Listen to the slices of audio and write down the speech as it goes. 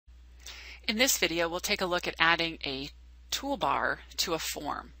In this video, we'll take a look at adding a toolbar to a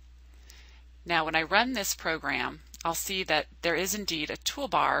form. Now, when I run this program, I'll see that there is indeed a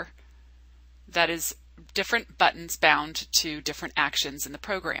toolbar that is different buttons bound to different actions in the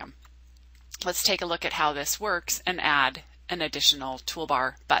program. Let's take a look at how this works and add an additional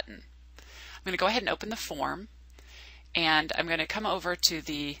toolbar button. I'm going to go ahead and open the form, and I'm going to come over to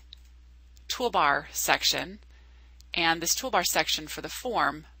the toolbar section, and this toolbar section for the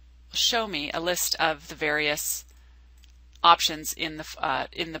form will show me a list of the various options in the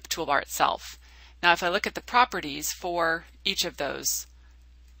toolbar itself. Now, if I look at the properties for each of those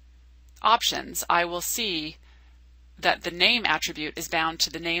options, I will see that the name attribute is bound to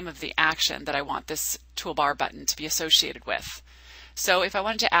the name of the action that I want this toolbar button to be associated with. So if I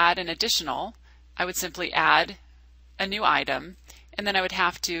wanted to add an additional, I would simply add a new item, and then I would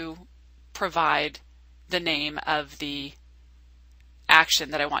have to provide the name of the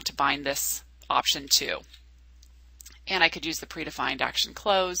action that I want to bind this option to. And I could use the predefined action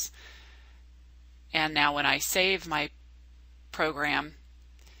close. And now when I save my program,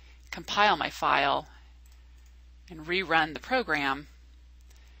 compile my file, and rerun the program,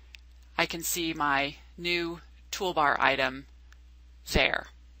 I can see my new toolbar item there.